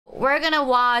we're gonna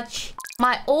watch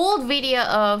my old video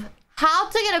of how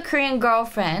to get a Korean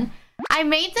girlfriend. I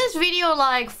made this video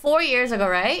like 4 years ago,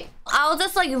 right? I'll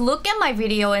just like look at my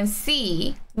video and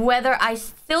see whether I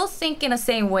still think in the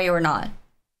same way or not.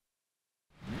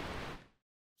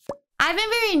 I've been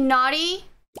very naughty.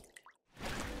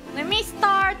 Let me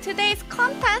start today's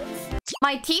content.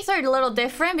 My teeth are a little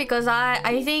different because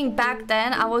I think back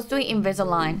then I was doing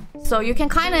Invisalign. So you can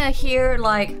kind of hear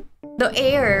like the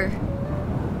air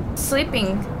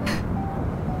sleeping.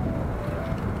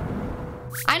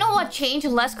 I know what changed.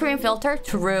 Less Korean filter.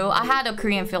 True. I had a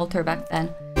Korean filter back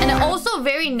then. And also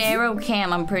very narrow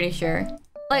cam, I'm pretty sure.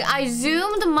 Like I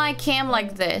zoomed my cam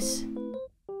like this.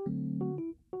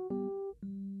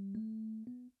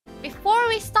 Before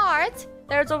we start,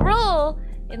 there's a rule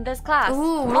in this class.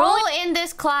 Ooh, rule in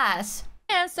this class.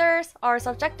 Answers are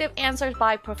subjective answers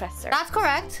by professor. That's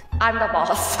correct. I'm the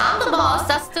boss. I'm the boss.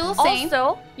 That's still the same.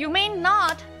 Also, you may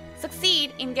not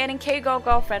succeed in getting K-girl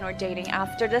girlfriend or dating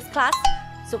after this class.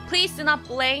 So please do not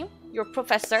blame your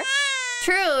professor.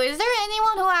 True. Is there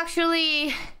anyone who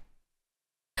actually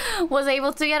was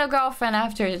able to get a girlfriend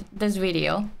after this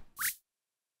video?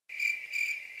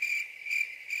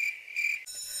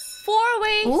 4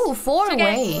 ways. Ooh, 4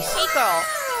 ways. K-girl.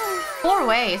 4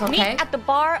 ways, okay. Meet at the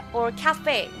bar or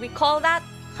cafe. We call that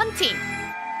hunting.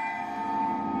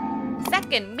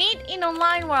 Second, meet in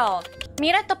online world.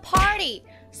 Meet at the party,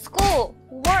 school,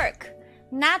 work,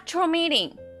 natural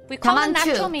meeting. We call it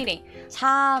natural meeting.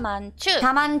 자만추.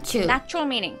 Natural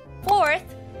meeting.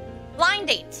 Fourth, blind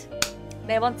date.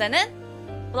 네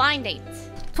번째는 blind date.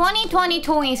 2020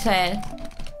 Tony said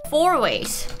 4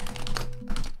 ways.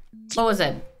 What was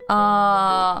it?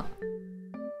 I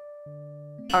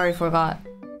already forgot.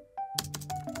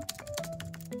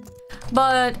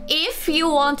 But if you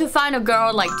want to find a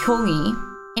girl like Tyongeee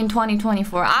in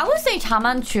 2024, I would say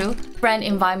자만추. Friend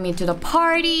invite me to the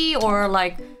party or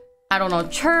like, I don't know,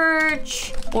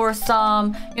 church or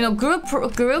some, you know, group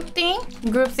thing,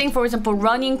 for example,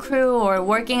 running crew or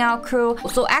working out crew.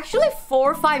 So actually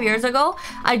 4 or 5 years ago,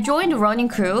 I joined running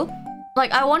crew.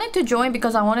 Like I wanted to join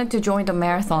because I wanted to join the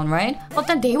marathon, right? But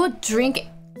then they would drink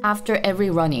after every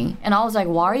running. And I was like,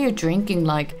 why are you drinking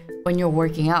like when you're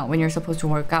working out, when you're supposed to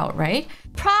work out, right?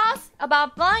 Pros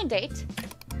about blind date.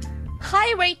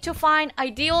 High rate to find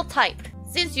ideal type.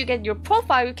 Since you get your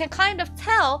profile, you can kind of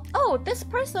tell, oh, this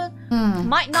person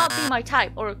might not be my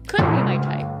type or could be my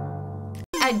type.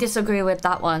 I disagree with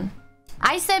that one.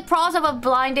 I said pros of a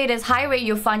blind date is high rate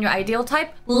you find your ideal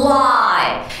type.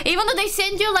 Lie! Even though they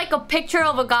send you like a picture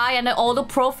of a guy and all the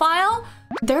profile,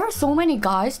 there are so many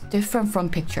guys different from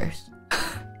pictures.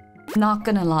 Not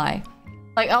gonna lie.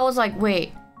 Like I was like,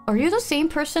 wait, are you the same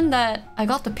person that I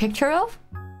got the picture of?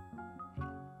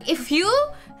 If you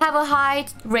have a high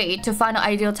rate to find an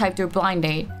ideal type through blind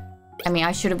date, I mean,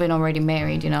 I should have been already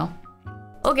married, you know?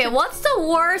 Okay, what's the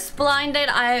worst blind date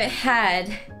I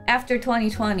had after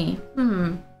 2020?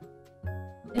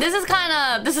 This is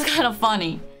kind of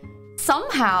funny.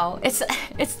 Somehow, it's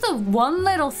the one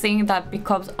little thing that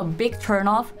becomes a big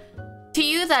turnoff to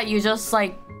you that you just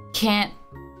like can't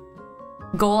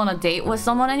go on a date with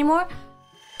someone anymore.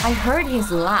 I heard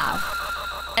his laugh,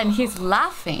 and his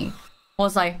laughing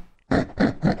was like,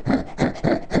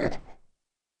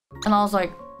 and I was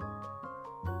like,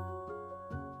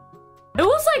 it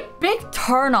was like big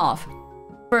turnoff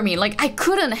for me. Like I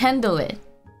couldn't handle it.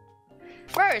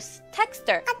 First, text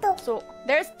her. So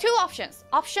there's 2 options.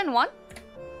 Option 1,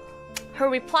 her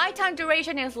reply time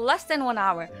duration is less than 1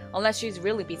 hour unless she's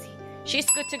really busy. She's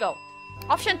good to go.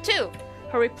 Option 2,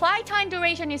 her reply time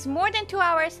duration is more than 2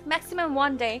 hours, maximum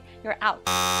 1 day. You're out.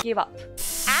 Give up.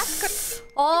 Ask her.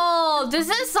 Oh, this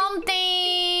is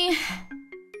something.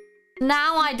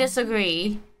 Now I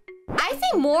disagree. I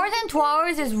think more than 2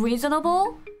 hours is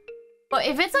reasonable. But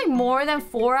if it's like more than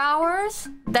 4 hours,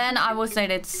 then I would say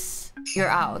it's you're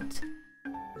out.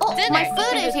 Oh, dinner. My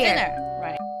food is here. Dinner.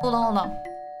 Right. Hold on.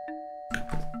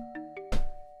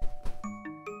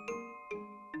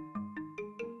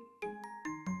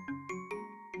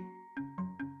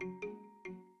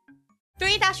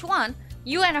 3-1,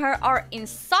 you and her are in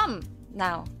some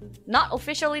now. Not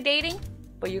officially dating,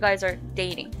 but you guys are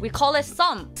dating. We call it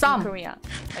some in Korea.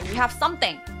 And you have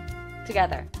something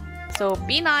together. So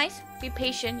be nice, be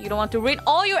patient. You don't want to ruin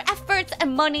all your efforts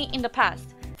and money in the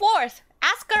past. 4th,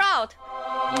 ask her out.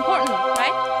 Important,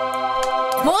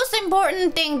 right? Most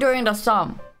important thing during the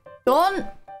sum. Don't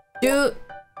do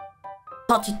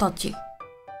touchy.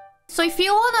 So if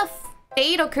you want to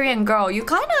date a Korean girl, you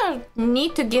kind of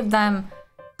need to give them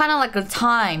kind of like a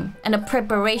time and a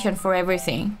preparation for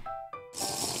everything.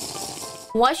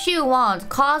 What she wants: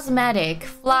 cosmetic,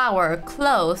 flower,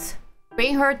 clothes.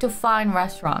 Bring her to fine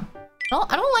restaurant. No,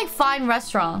 I don't like fine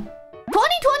restaurant.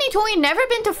 2020 never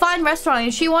been to fine restaurant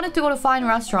and she wanted to go to fine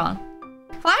restaurant.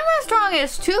 Fine restaurant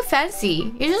is too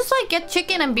fancy. You just like get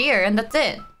chicken and beer and that's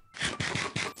it.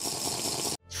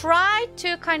 Try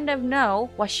to kind of know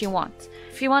what she wants.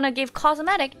 If you want to give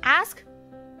cosmetic, ask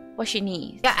what she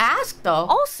needs. Yeah, ask though.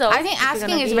 Also, I think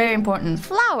asking is very important.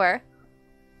 Flower,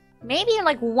 maybe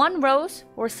like one rose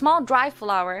or small dry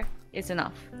flower is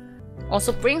enough.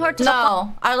 Also, bring her to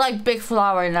No, I like big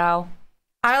flower now.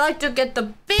 I like to get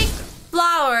the big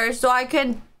flower so I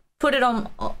can put it on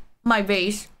my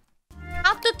vase.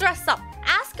 How to dress up.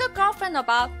 Ask your girlfriend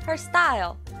about her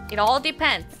style. It all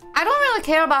depends. I don't really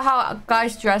care about how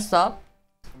guys dress up,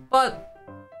 but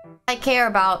I care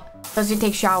about, does he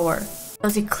take shower?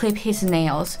 Does he clip his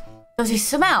nails? Does he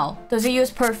smell? Does he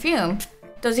use perfume?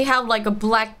 Does he have like a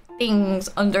black things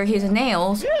under his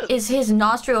nails? Is his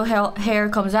nostril hair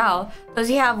comes out? Does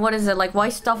he have, what is it, like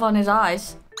white stuff on his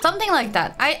eyes? Something like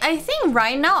that. I think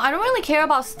right now, I don't really care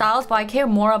about styles, but I care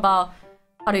more about,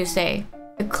 how do you say,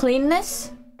 the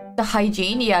cleanness, the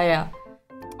hygiene. Yeah.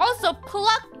 Also,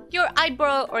 pluck your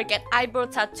eyebrow or get eyebrow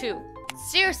tattoo.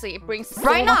 Seriously, it brings so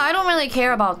Right now, I don't really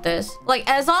care about this. Like,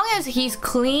 as long as he's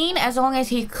clean, as long as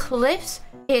he clips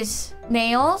his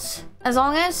nails, as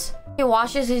long as he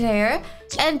washes his hair,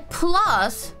 and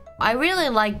plus, I really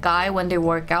like guy when they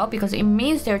work out because it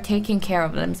means they're taking care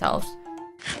of themselves.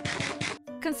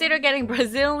 Consider getting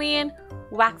Brazilian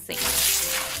waxing.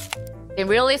 It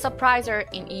really surprise her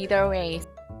in either way.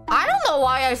 I don't know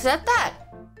why I said that.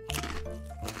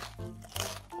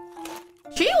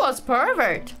 She was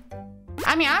pervert.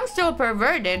 I mean, I'm still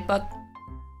perverted, but...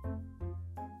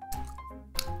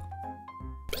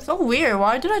 So weird.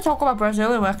 Why did I talk about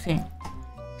Brazilian waxing?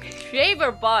 Shave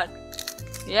your butt.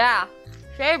 Yeah.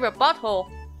 Shave your butthole.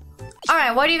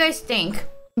 Alright, what do you guys think?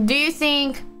 Do you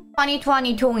think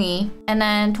 2020 Tyongeee and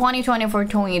then 2024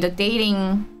 Tyongeee, the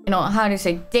dating, you know, how to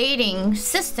say, dating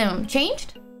system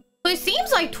changed? So it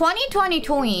seems like 2020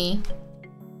 Tyongeee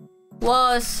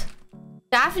was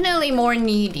definitely more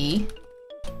needy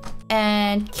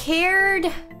and cared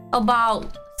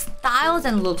about styles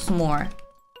and looks more.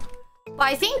 But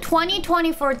I think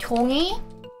 2024 Tyongeee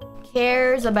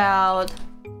cares about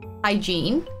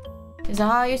hygiene. Is that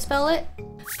how you spell it?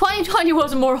 2020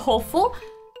 was more hopeful.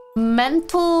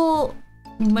 Mental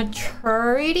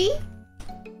maturity?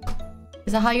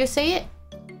 Is that how you say it?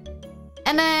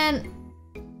 And then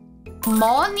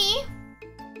money.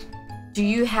 Do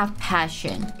you have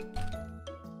passion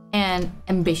and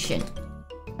ambition?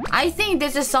 I think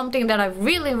this is something that I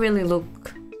really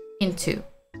look into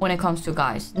when it comes to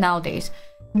guys nowadays.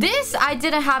 This, I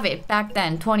didn't have it back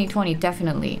then, 2020,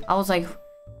 definitely. I was like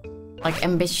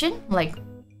ambition? Like,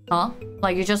 huh?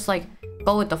 Like, you just like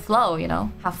go with the flow, you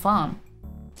know? Have fun.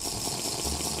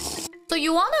 So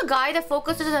you want a guy that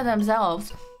focuses on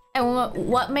themselves and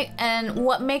what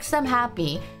makes them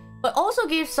happy, but also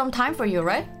gives some time for you,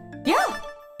 right? Yeah,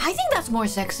 I think that's more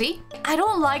sexy. I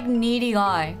don't like needy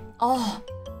guy. Oh,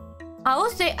 I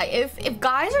would say if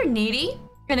guys are needy,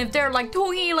 and if they're like,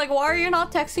 Tyongeee, like, why are you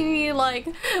not texting me like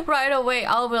right away?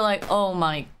 I'll be like, oh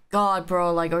my god,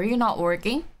 bro, like, are you not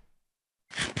working?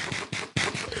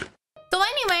 So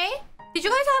anyway, did you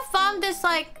guys have fun this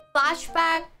like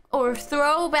flashback or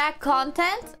throwback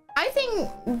content? I think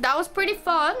that was pretty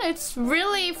fun. It's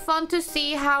really fun to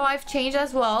see how I've changed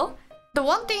as well. The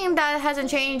one thing that hasn't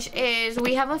changed is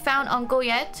we haven't found uncle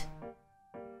yet.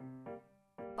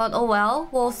 But oh well,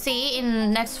 we'll see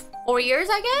in next 4 years,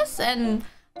 I guess, and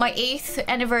my 8th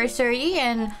anniversary,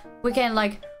 and we can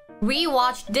like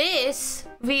rewatch this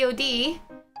VOD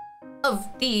of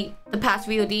the past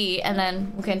VOD, and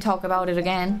then we can talk about it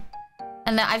again.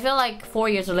 And then I feel like 4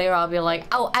 years later, I'll be like,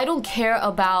 oh, I don't care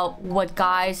about what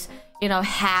guys, you know,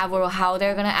 have or how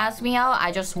they're gonna ask me out.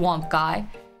 I just want guy.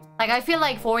 Like, I feel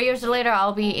like 4 years later,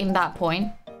 I'll be in that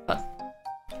point. But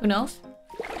who knows?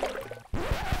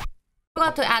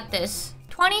 Forgot to add this.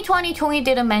 2020 Tyongeee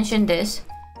didn't mention this.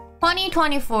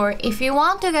 2024, if you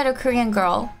want to get a Korean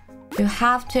girl, you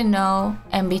have to know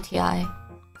MBTI.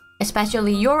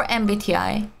 Especially your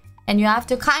MBTI. And you have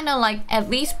to kind of like at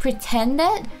least pretend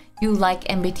that you like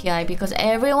MBTI, because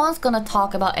everyone's gonna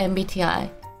talk about MBTI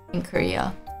in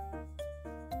Korea.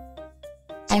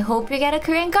 I hope you get a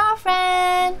Korean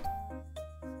girlfriend!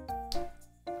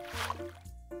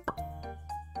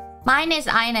 Mine is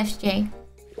INFJ.